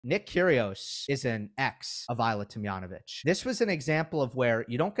Nick Kyrgios is an ex of Ajla Tomljanovic. This was an example of where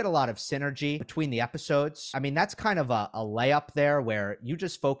you don't get a lot of synergy between the episodes. I mean, that's kind of a layup there where you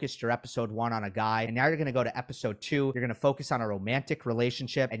just focused your episode 1 on a guy, and now you're going to go to episode 2. You're going to focus on a romantic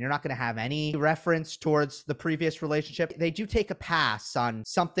relationship, and you're not going to have any reference towards the previous relationship. They do take a pass on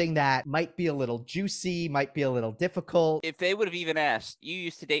something that might be a little juicy, might be a little difficult. If they would have even asked, you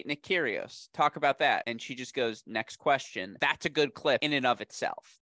used to date Nick Kyrgios, talk about that. And she just goes, next question. That's a good clip in and of itself.